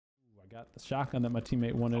got the shotgun that my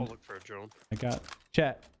teammate wanted. I'll look for a drone. I got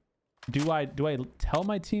chat. Do I tell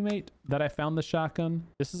my teammate that I found the shotgun?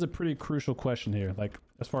 This is a pretty crucial question here. Like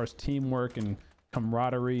as far as teamwork and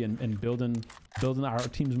camaraderie and building our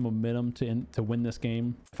team's momentum to win this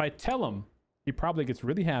game. If I tell him, he probably gets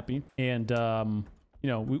really happy and you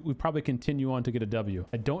know, we probably continue on to get a W.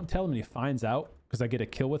 I don't tell him and he finds out because I get a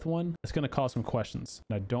kill with one. It's going to cause some questions.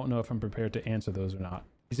 And I don't know if I'm prepared to answer those or not.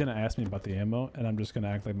 He's going to ask me about the ammo and I'm just going to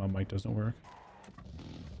act like my mic doesn't work.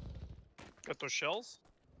 Got those shells?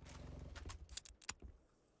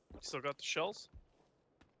 Still got the shells?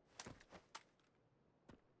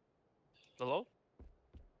 Hello?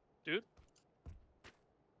 Dude?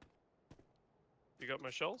 You got my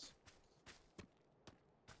shells?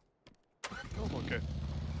 Oh, okay.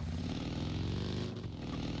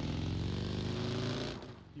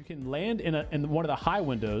 You can land in one of the high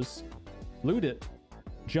windows, loot it,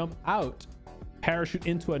 jump out, parachute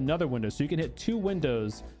into another window. So you can hit 2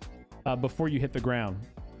 windows before you hit the ground.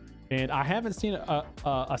 And I haven't seen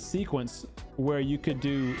a sequence where you could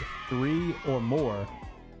do 3 or more.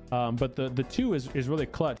 But the 2 is really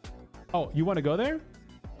clutch. Oh, you want to go there?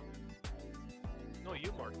 No,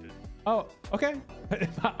 you marked it. Oh, okay.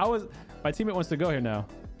 My teammate wants to go here now.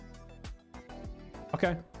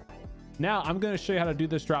 Okay. Now I'm going to show you how to do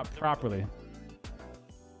this drop properly.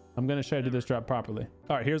 All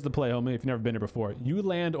right, here's the play, homie. If you've never been here before, you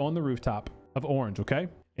land on the rooftop of orange, okay?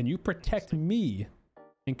 And you protect me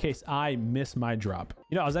in case I miss my drop.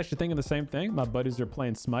 You know, I was actually thinking the same thing. My buddies are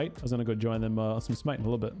playing Smite. I was gonna go join them some Smite in a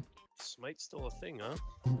little bit. Smite's still a thing, huh?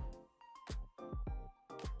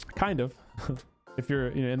 Kind of. If you're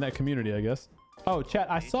in that community, I guess. Oh, chat,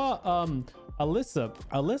 I saw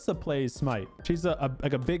Alyssa plays Smite. She's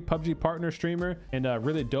like a big PUBG partner streamer and a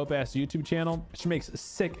really dope ass YouTube channel. She makes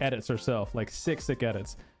sick edits herself, like sick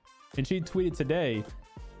edits. And she tweeted today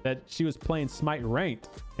that she was playing Smite ranked,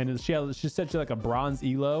 and she said she's like a bronze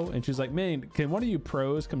elo, and she's like, man, can one of you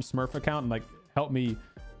pros come Smurf account and like help me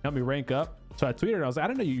rank up? So I tweeted her, I was like, I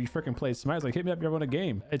don't know you freaking play Smite. I was like, hit me up if you ever want a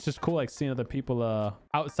game. It's just cool like seeing other people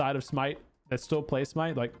outside of Smite that still play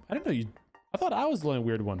Smite. Like, I didn't know you, I thought I was the only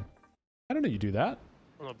weird one. I don't know you do that.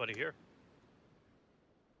 Nobody here.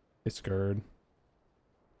 It's scared.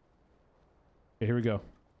 Okay, here we go.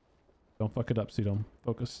 Don't fuck it up, Cedom.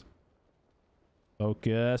 Focus.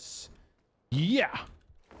 Focus. Yeah.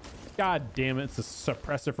 God damn it. It's a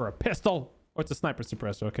suppressor for a pistol. Or it's a sniper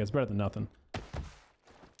suppressor. Okay, it's better than nothing.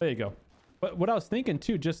 There you go. But what I was thinking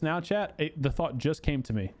too just now, chat, the thought just came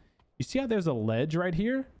to me. You see how there's a ledge right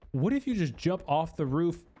here? What if you just jump off the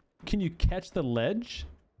roof? Can you catch the ledge?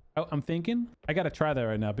 I'm thinking I got to try that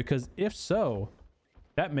right now, because if so,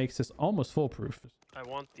 that makes this almost foolproof. I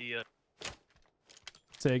want the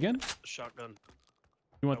say again? Shotgun.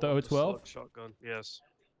 You want the O12? Shotgun, yes.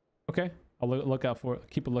 Okay, I'll look out for it.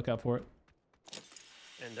 Keep a lookout for it.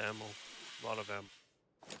 And ammo. A lot of ammo.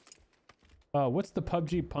 ammo. What's the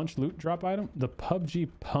PUBG punch loot drop item? The PUBG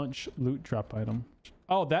punch loot drop item.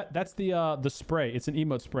 Oh, that's the spray. It's an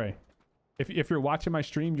emote spray. If you're watching my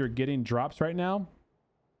stream, you're getting drops right now.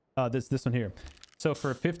 This one here. So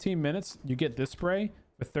for 15 minutes, you get this spray.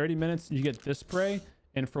 For 30 minutes, you get this spray.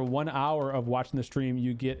 And for 1 hour of watching the stream,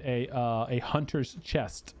 you get a hunter's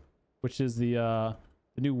chest, which is the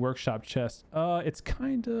new workshop chest. It's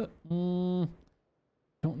kind of don't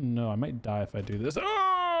know. I might die if I do this.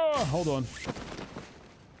 Oh, hold on.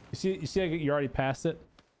 You see, you already passed it.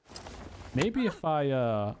 Maybe if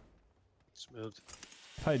I smooth.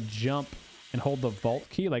 If I jump and hold the vault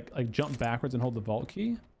key, like jump backwards and hold the vault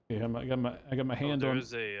key. Okay, I got my hand on.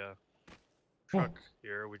 There's a truck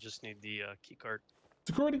here. We just need the key card.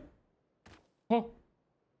 Security. Oh.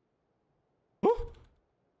 Oh.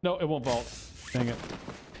 No, it won't vault. Dang it.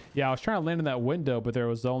 Yeah, I was trying to land in that window, but there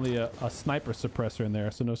was only a sniper suppressor in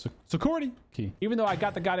there, so no security key. Even though I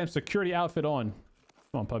got the goddamn security outfit on.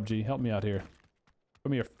 Come on, PUBG, help me out here.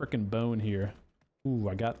 Put me a freaking bone here. Ooh,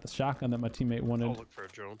 I got the shotgun that my teammate wanted. I'll look for a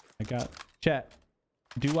drone. I got chat.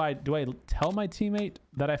 Do I tell my teammate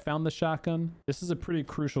that I found the shotgun? This is a pretty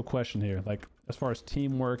crucial question here. Like as far as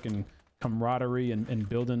teamwork and camaraderie and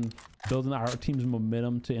building our team's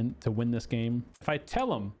momentum to win this game. If I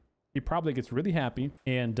tell him, he probably gets really happy,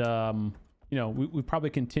 and you know, we probably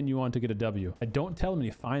continue on to get a W. I don't tell him and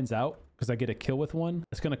he finds out because I get a kill with one.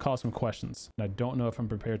 It's going to cause some questions, and I don't know if I'm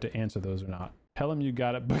prepared to answer those or not. Tell him you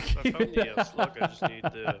got it, but I found the slug. I just need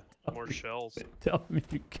more shells. Tell him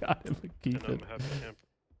you got it, but keep and it. I'm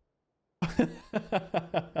happy.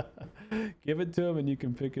 Give it to him and you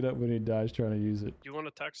can pick it up when he dies trying to use it. You want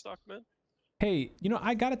a tac stock, man? Hey, you know,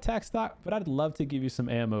 I got a tac stock, but I'd love to give you some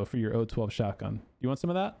ammo for your O12 shotgun. You want some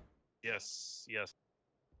of that? Yes, yes.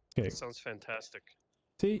 Okay. Sounds fantastic.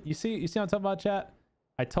 See, you see what I'm talking about, chat?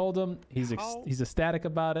 I told him he's ecstatic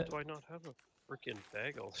about it. Do I not have a freaking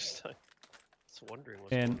bag all this time? Just wondering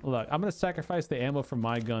what's And going on. look, I'm gonna sacrifice the ammo from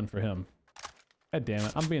my gun for him. God damn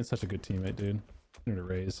it, I'm being such a good teammate, dude. I need a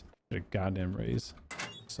raise. A goddamn raise.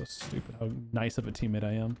 So stupid. How nice of a teammate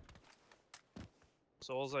I am.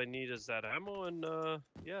 So all I need is that ammo and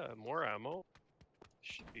yeah, more ammo.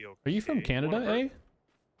 Should be okay. Are you from Canada, eh?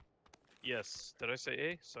 Yes. Did I say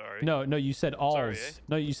A? Sorry. No, you said alls. Sorry, eh?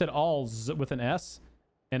 No, you said alls with an S.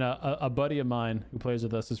 And a buddy of mine who plays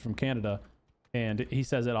with us is from Canada, and he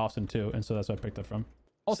says it often too, and so that's what I picked up from.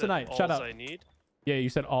 Also, night, shout out. I need. Yeah, you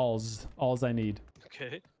said alls I need.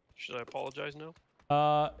 Okay. Should I apologize now?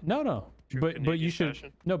 No. True But you Canadian should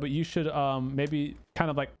fashion. no, but you should maybe kind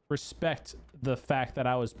of like respect the fact that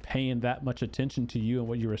I was paying that much attention to you and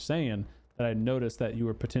what you were saying, that I noticed that you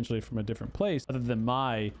were potentially from a different place other than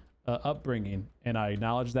my upbringing, and I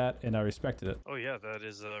acknowledged that and I respected it. Oh yeah, that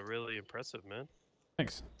is really impressive, man.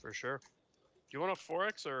 Thanks. For sure. Do you want a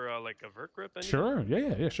 4X or like a vert grip? Anything? Sure.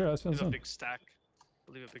 Yeah, sure. That sounds Leave a fun. big stack.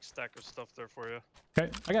 Leave a big stack of stuff there for you. Okay,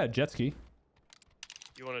 I got a jet ski.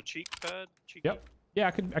 You want a cheek pad? Cheeky? Yep. Yeah,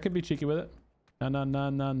 I could be cheeky with it. No. Alright,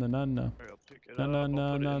 I'll pick it up. I'll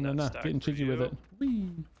put it in that stack Getting for cheeky with you. it. Whee.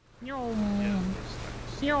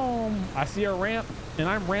 Yeah, I see a ramp, and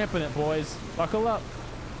I'm ramping it, boys. Buckle up.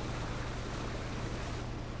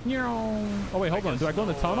 Oh wait, hold on. Do I go in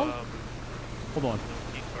the tunnel? Hold on. No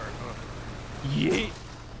key card, huh? Yeet.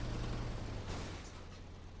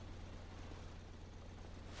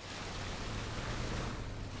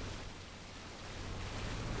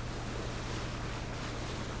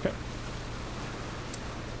 Okay. A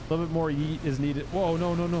little bit more yeet is needed. Whoa,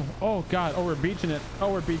 no. Oh god. Oh, we're beaching it.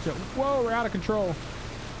 Whoa, we're out of control.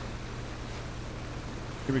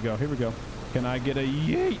 Here we go. Can I get a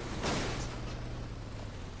yeet?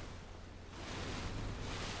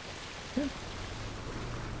 Okay.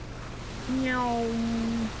 Meow.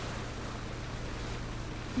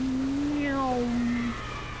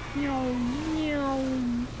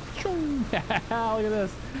 Look at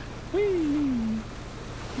this. Whee.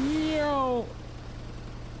 Meow.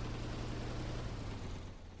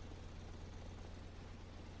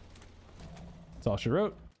 That's all she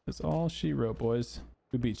wrote. That's all she wrote, boys.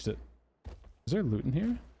 We beached it. Is there loot in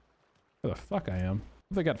here? Where the fuck I am?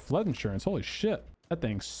 I think I got flood insurance. Holy shit. That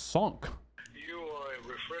thing sunk. You are a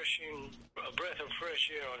breath of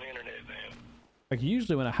fresh air on the internet, man. Like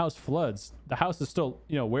usually when a house floods, the house is still,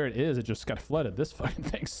 where it is. It just got flooded. This fucking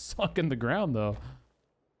thing sunk in the ground though.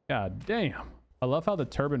 God damn. I love how the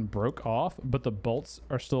turbine broke off, but the bolts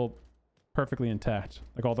are still perfectly intact.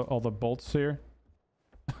 Like all the bolts here.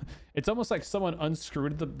 It's almost like someone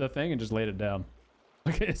unscrewed the thing and just laid it down.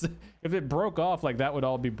 Like if it broke off, like that would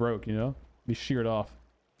all be broke, be sheared off.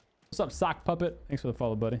 What's up, sock puppet? Thanks for the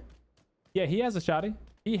follow, buddy. Yeah, he has a shotty.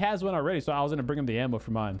 He has one already, so I was gonna bring him the ammo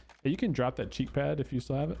for mine. Yeah, you can drop that cheek pad if you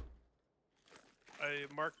still have it. I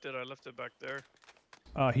marked it. I left it back there.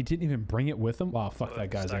 He didn't even bring it with him. Wow, fuck that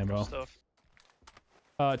guy's Stack of ammo. stuff.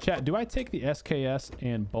 Chat, do I take the SKS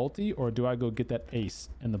and Bolty, or do I go get that Ace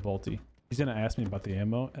and the Bolty? He's gonna ask me about the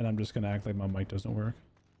ammo, and I'm just gonna act like my mic doesn't work.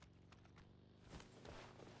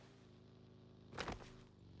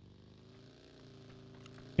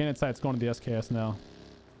 Cannon sight's going to the SKS now.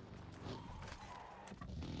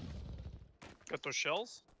 Got those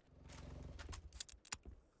shells?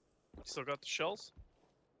 Still got the shells?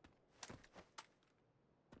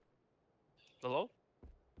 Hello?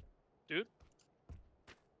 Dude?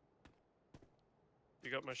 You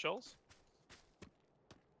got my shells?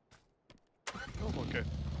 Oh, okay.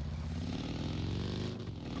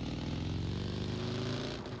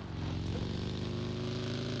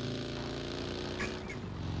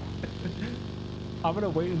 I'm gonna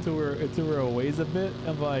wait until we're a ways a bit.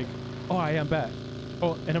 I'm like, oh, I am back.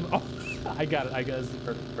 Oh, and oh, I got it. This is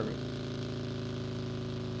perfect.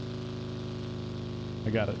 I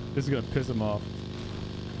got it. This is gonna piss him off.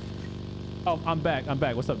 Oh, I'm back.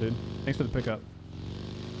 What's up, dude? Thanks for the pickup.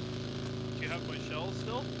 Do you have my shells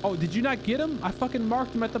still? Oh, did you not get him? I fucking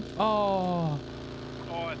marked him at the. Oh.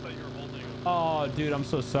 Oh, I thought you were holding them. Oh, dude, I'm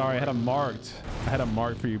so sorry. I had him marked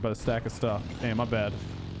for you by the stack of stuff. Damn, my bad.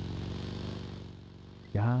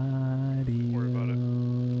 Got him. Don't worry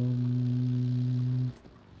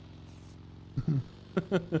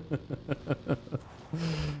about it.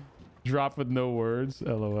 Drop with no words.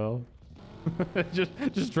 LOL.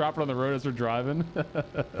 just drop it on the road as we're driving.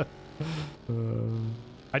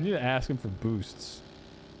 I need to ask him for boosts.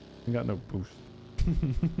 I got no boost.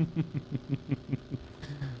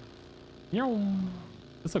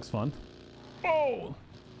 This looks fun. Oh.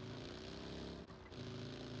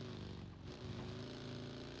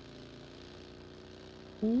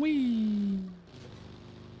 Wee.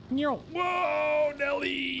 Whoa,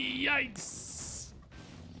 Nelly. Yikes.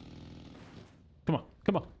 Come on.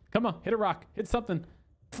 Come on. Come on. Hit a rock. Hit something.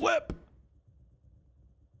 Flip.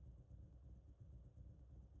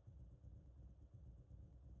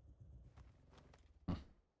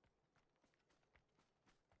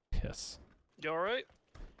 Yes. You all right?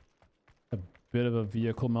 A bit of a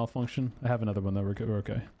vehicle malfunction. I have another one though. We're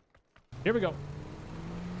okay. Here we go.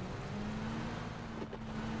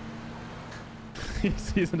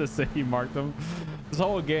 He's gonna say he marked them. This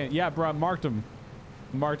whole game. Yeah, bro, I marked him.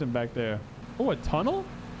 Marked him back there. Oh, a tunnel?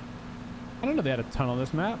 I don't know they had a tunnel on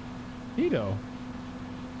this map. Neato.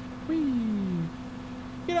 Whee!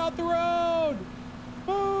 Get out the road!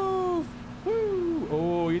 Move! Woo!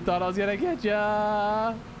 Oh, you thought I was gonna get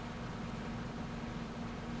ya?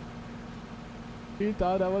 You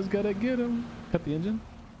thought I was gonna get him? Cut the engine.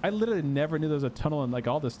 I literally never knew there was a tunnel and like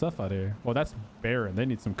all this stuff out here. Well, that's barren. They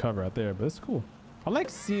need some cover out there, but it's cool. I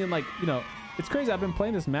like seeing like, you know, it's crazy. I've been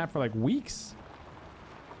playing this map for like weeks.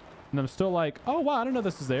 And I'm still like, oh, wow, I don't know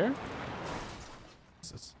this is there.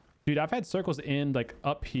 Dude, I've had circles end like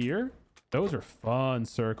up here. Those are fun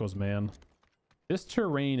circles, man. This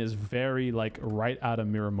terrain is very like right out of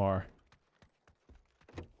Miramar.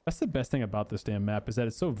 That's the best thing about this damn map is that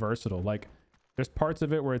it's so versatile. Like there's parts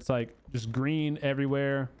of it where it's like just green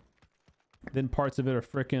everywhere. Then parts of it are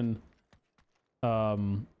freaking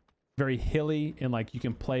very hilly and like you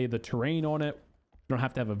can play the terrain on it. You don't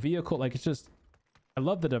have to have a vehicle. Like it's just, I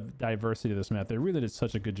love the diversity of this map. They really did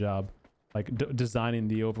such a good job like designing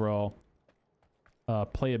the overall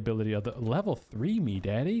playability of the level 3 me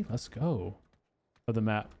daddy. Let's go. Of the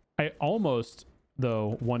map. I almost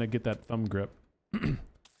though want to get that thumb grip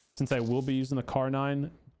since I will be using the Car 9,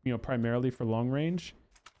 you know, primarily for long range,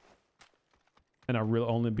 and I will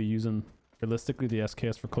only be using realistically the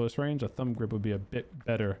SKS for close range. A thumb grip would be a bit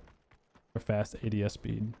better for fast ADS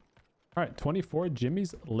speed. All right, 24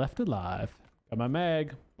 Jimmys left alive. Got my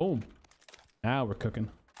mag. Boom. Now we're cooking.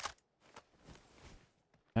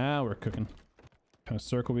 Now we're cooking. What kind of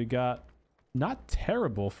circle we got? Not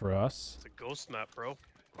terrible for us. It's a ghost map, bro.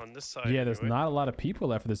 On this side. Yeah, there's anyway. not a lot of people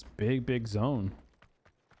left for this big zone.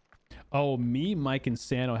 Oh, me, Mike, and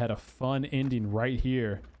Sano had a fun ending right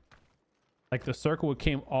here. Like the circle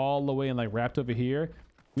came all the way and like wrapped over here.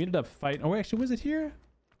 We ended up fighting. Oh, actually, was it here?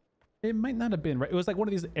 It might not have been, right? It was like one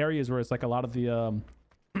of these areas where it's like a lot of the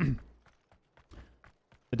the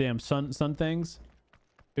damn sun things.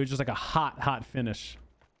 It was just like a hot finish.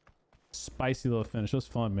 Spicy little finish. It was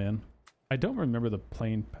fun, man. I don't remember the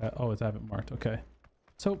plane path. Oh, it's I haven't marked. Okay.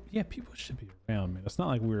 So yeah, people should be around, man. It's not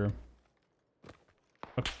like we're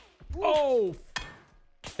okay. Oh,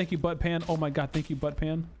 thank you, butt pan. Oh my god, thank you, butt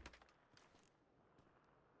pan.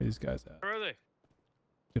 Where are these guys at? Where are they?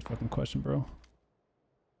 Good fucking question, bro.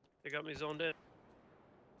 They got me zoned in.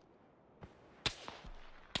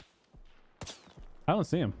 I don't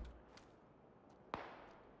see him.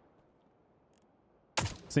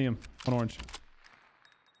 See him on orange.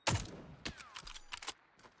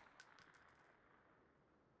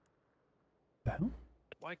 The hell?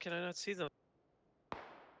 Why can I not see them?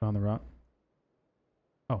 On the rock.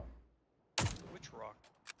 Oh, Which rock?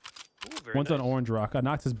 Ooh, very one's nice. on orange rock. I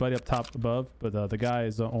knocked his buddy up top above, but the guy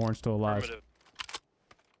is orange still alive. Affirmative.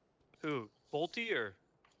 Who? Bolty or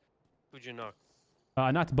who'd you knock?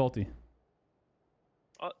 I knocked Bolty.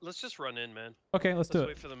 Let's just run in, man. Okay, let's do Let's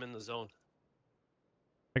it. wait for them in the zone.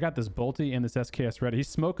 I got this Bolty and this SKS ready. He's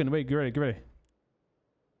smoking. Wait, get ready, get ready.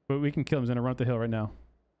 But we can kill him. He's gonna run up the hill right now.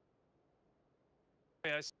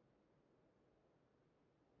 Hey,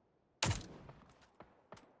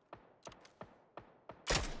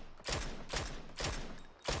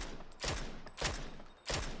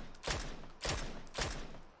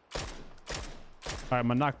 All right,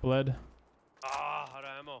 my knock bled. out of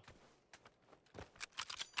ammo.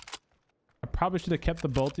 I probably should have kept the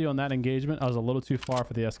Bolty on that engagement. I was a little too far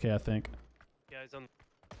for the SK, I think. Yeah, he's on.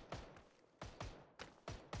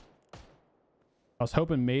 I was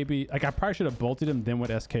hoping maybe, like, I probably should have bolted him, then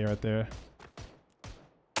went SK right there.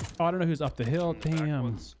 Oh, I don't know who's up the hill.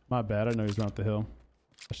 Damn. My bad. I know he's around the hill.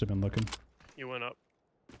 I should have been looking. You went up.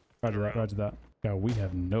 Roger that. Roger that. God, we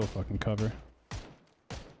have no fucking cover.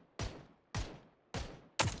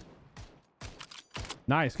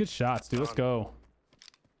 Nice. Good shots, dude. Let's go.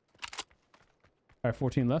 All right,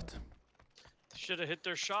 14 left. Should have hit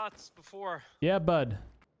their shots before. Yeah, bud.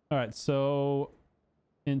 All right, so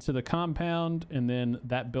into the compound, and then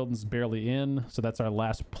that building's barely in, so that's our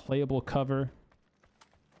last playable cover.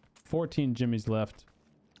 14 Jimmys left.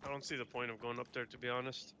 I don't see the point of going up there, to be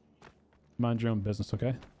honest. Mind your own business,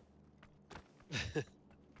 okay? I'm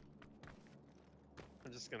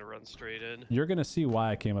just gonna run straight in. You're gonna see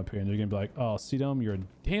why I came up here, and you're gonna be like, "Oh, C-Dome, you're a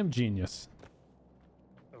damn genius."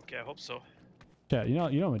 Okay, I hope so. Yeah, you know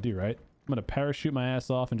what I'm gonna do, right? I'm gonna parachute my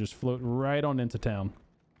ass off and just float right on into town.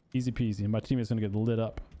 Easy peasy. My teammate's gonna get lit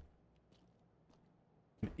up.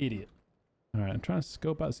 An idiot. All right, I'm trying to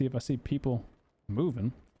scope out, see if I see people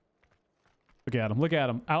moving. Look at him. Look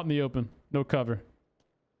at him. Out in the open. No cover.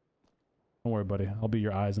 Don't worry, buddy. I'll be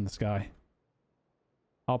your eyes in the sky.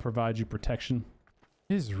 I'll provide you protection.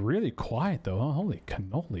 It is really quiet, though, huh? Holy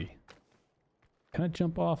cannoli. Can I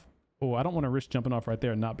jump off? Oh, I don't want to risk jumping off right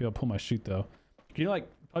there and not be able to pull my chute, though. You know, like,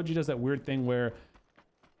 PUBG does that weird thing where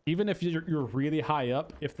even if you're really high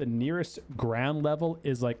up, if the nearest ground level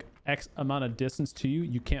is like X amount of distance to you,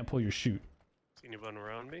 you can't pull your chute. See anyone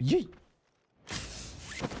around me? Yeet!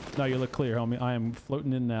 No, you look clear, homie. I am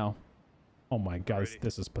floating in now. Oh my God,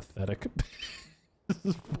 this is pathetic. This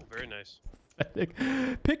is very nice. Pathetic.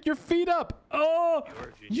 Pick your feet up. Oh,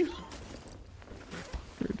 you,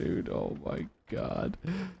 dude. Oh my God,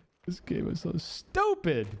 this game is so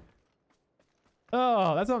stupid.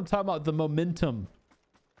 Oh, that's what I'm talking about. The momentum,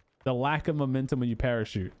 the lack of momentum when you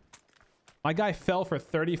parachute. My guy fell for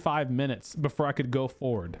 35 minutes before I could go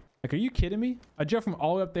forward. Like, are you kidding me? I jumped from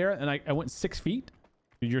all the way up there and I went 6 feet.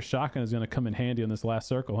 Dude, your shotgun is gonna come in handy in this last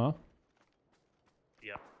circle, huh?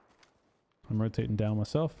 Yeah. I'm rotating down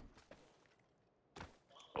myself.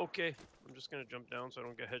 Okay, I'm just gonna jump down so I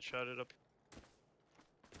don't get headshotted up.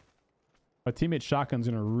 My teammate's shotgun's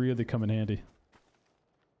gonna really come in handy.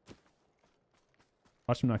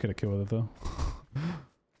 Watch him not get a kill with it though.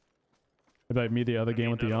 Like me the other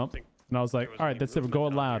game with the ump, and I was like, all right, that's it, we're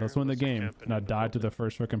going loud, let's win the game. And I died to the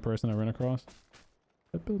first freaking person I ran across.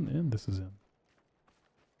 That building in this is in. I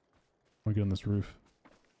want to get on this roof.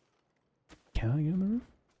 Can I get on the roof?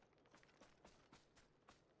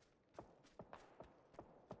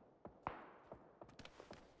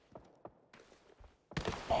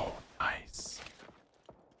 Oh, nice.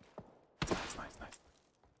 Nice.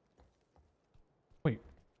 Wait.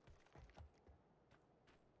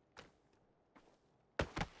 Is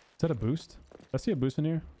that a boost? Did I see a boost in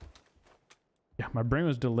here? Yeah, my brain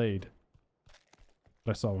was delayed.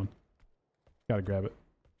 But I saw one. Gotta grab it.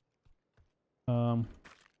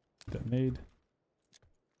 That made.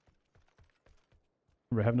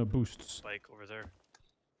 Remember, I have no boosts. Spike over there.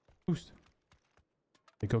 Boost.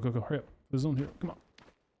 Hey, go. Hurry up. There's zone here. Come on.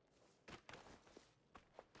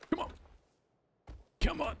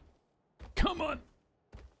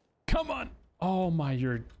 Come on. Oh my,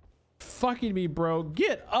 you're fucking me, bro.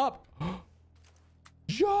 Get up.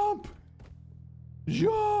 Jump.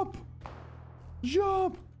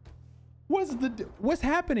 What's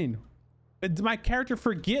happening? Did my character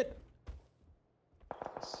forget?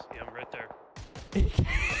 Yeah, I'm right there.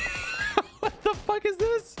 What the fuck is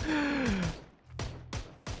this?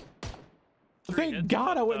 Thank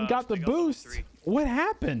God I went and got the boost. What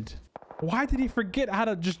happened? Why did he forget how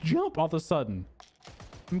to just jump all of a sudden?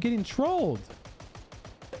 I'm getting trolled.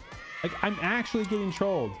 Like, I'm actually getting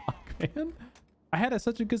trolled. Man, I had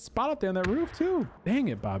such a good spot up there on that roof too. Dang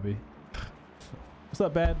it, Bobby. What's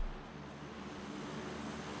up, bad?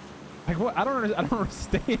 Like, what? I don't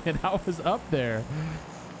understand. I was up there.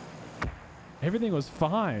 Everything was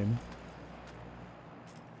fine.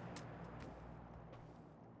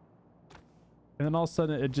 And then all of a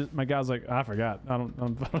sudden, it just, my guy's like, I forgot. I don't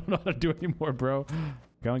know how to do it anymore, bro. I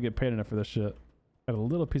don't get paid enough for this shit. Got a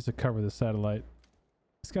little piece of cover of this satellite.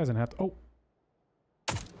 This guy's gonna have to, oh.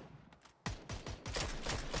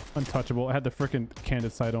 Untouchable. I had the freaking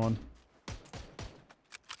candid sight on.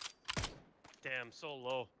 Damn, so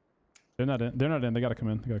low. They're not in. They gotta come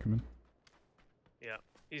in. Yeah,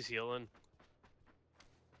 he's healing.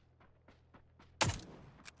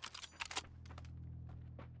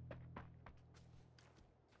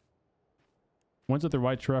 One's at the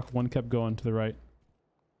right truck. One kept going to the right.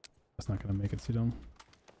 That's not gonna make it, see them.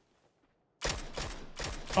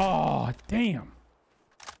 Oh, damn.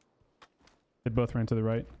 They both ran to the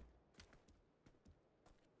right.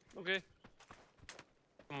 Okay.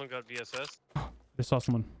 Someone got VSS. I saw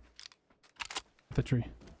someone. At the tree.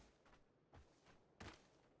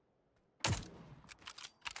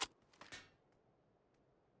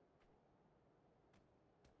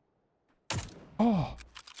 Oh.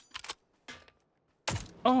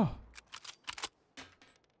 Oh.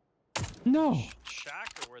 No.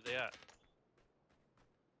 Shack, or where they at?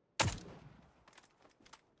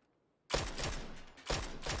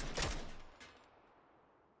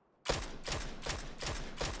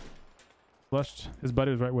 Flushed. His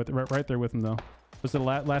buddy was right there with him though. This is the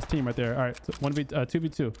last team right there. All right, so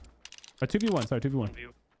 2v2 or 2v1. Sorry, 2v1.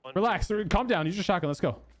 Relax. Calm down. Use your shotgun. Let's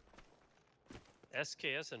go.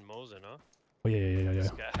 SKS and Mosin, huh? Oh yeah.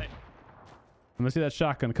 This guy. I'm gonna see that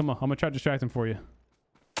shotgun. Come on, I'm gonna try to distract him for you.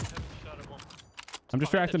 I haven't shot him all. I'm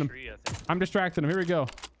distracting him. Tree, I think. I'm distracting him. Here we go.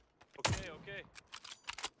 Okay.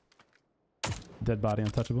 Dead body,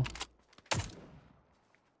 untouchable.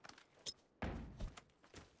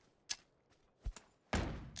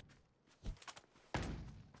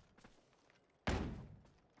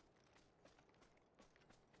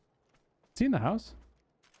 Is he in the house?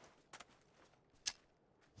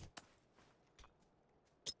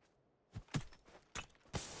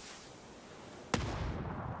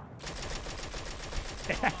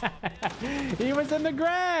 He was in the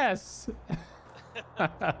grass.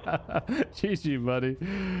 GG, buddy.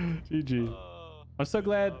 GG. I'm so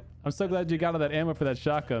glad. I'm so glad you got all that ammo for that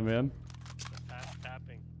shotgun, man. Fast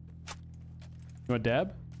tapping. You want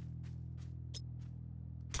dab?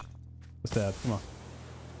 Let's dab. Come on.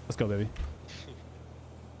 Let's go, baby.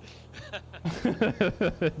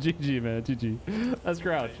 GG, man. GG. Let's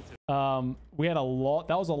crouch. We had a long.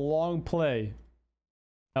 That was a long play.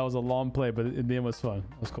 That was a long play, but in the end was fun.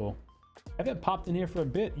 It was cool. I haven't popped in here for a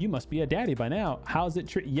bit. You must be a daddy by now. How's it?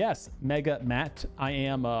 Yes, Mega Matt. I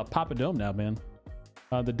am Papa Dome now, man.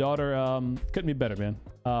 The daughter couldn't be better, man.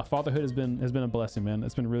 Fatherhood has been a blessing, man.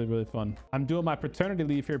 It's been really fun. I'm doing my paternity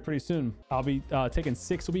leave here pretty soon. I'll be taking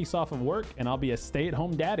 6 weeks off of work, and I'll be a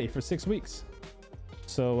stay-at-home daddy for 6 weeks.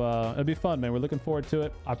 So it'll be fun, man. We're looking forward to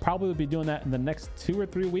it. I'll probably be doing that in the next 2 or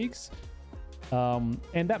 3 weeks.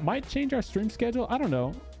 And that might change our stream schedule. I don't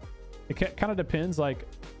know. It kind of depends. Like,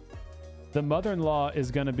 the mother-in-law is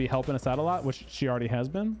going to be helping us out a lot, which she already has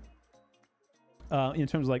been. In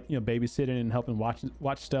terms of, like, you know, babysitting and helping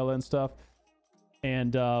watch Stella and stuff.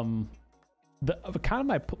 And the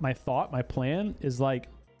kind of my plan is, like,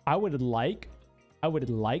 I would like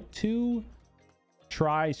to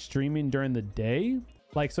try streaming during the day.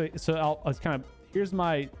 Like, so I'll kind of, here's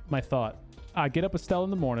my thought. I get up with Stella in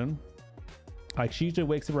the morning. Like, she usually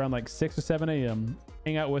wakes up around like 6 or 7 a.m.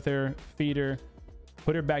 Hang out with her, feed her,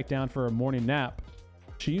 put her back down for a morning nap.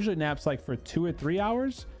 She usually naps like for 2 or 3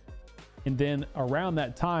 hours. And then around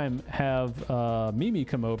that time have Mimi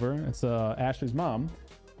come over. It's Ashley's mom.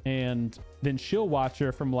 And then she'll watch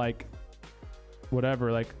her from like whatever,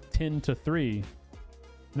 like 10 to 3. And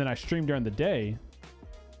then I stream during the day.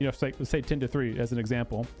 You know, it's like, let's say 10 to 3 as an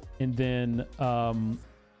example. And then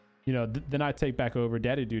you know, then I take back over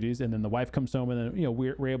daddy duties, and then the wife comes home, and then, you know,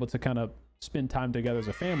 we're able to kind of spend time together as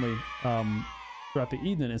a family throughout the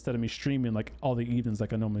evening, instead of me streaming like all the evenings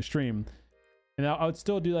like I normally stream. And I would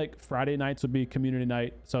still do, like, Friday nights would be community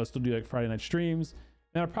night, so I would still do like Friday night streams,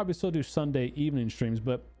 and I'd probably still do Sunday evening streams,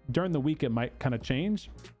 but during the week it might kind of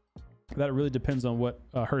change. That really depends on what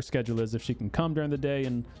her schedule is, if she can come during the day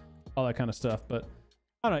and all that kind of stuff. But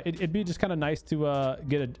I don't know, it'd be just kind of nice to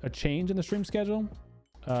get a change in the stream schedule.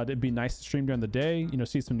 It'd be nice to stream during the day, you know,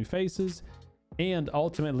 see some new faces. And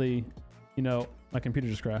ultimately, you know, my computer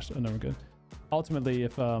just crashed. Oh, no, we're good. Ultimately,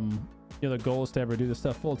 if you know, the goal is to ever do this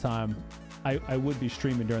stuff full time, I would be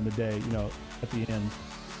streaming during the day, you know, at the end.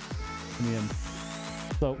 In the end.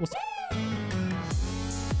 So we'll see.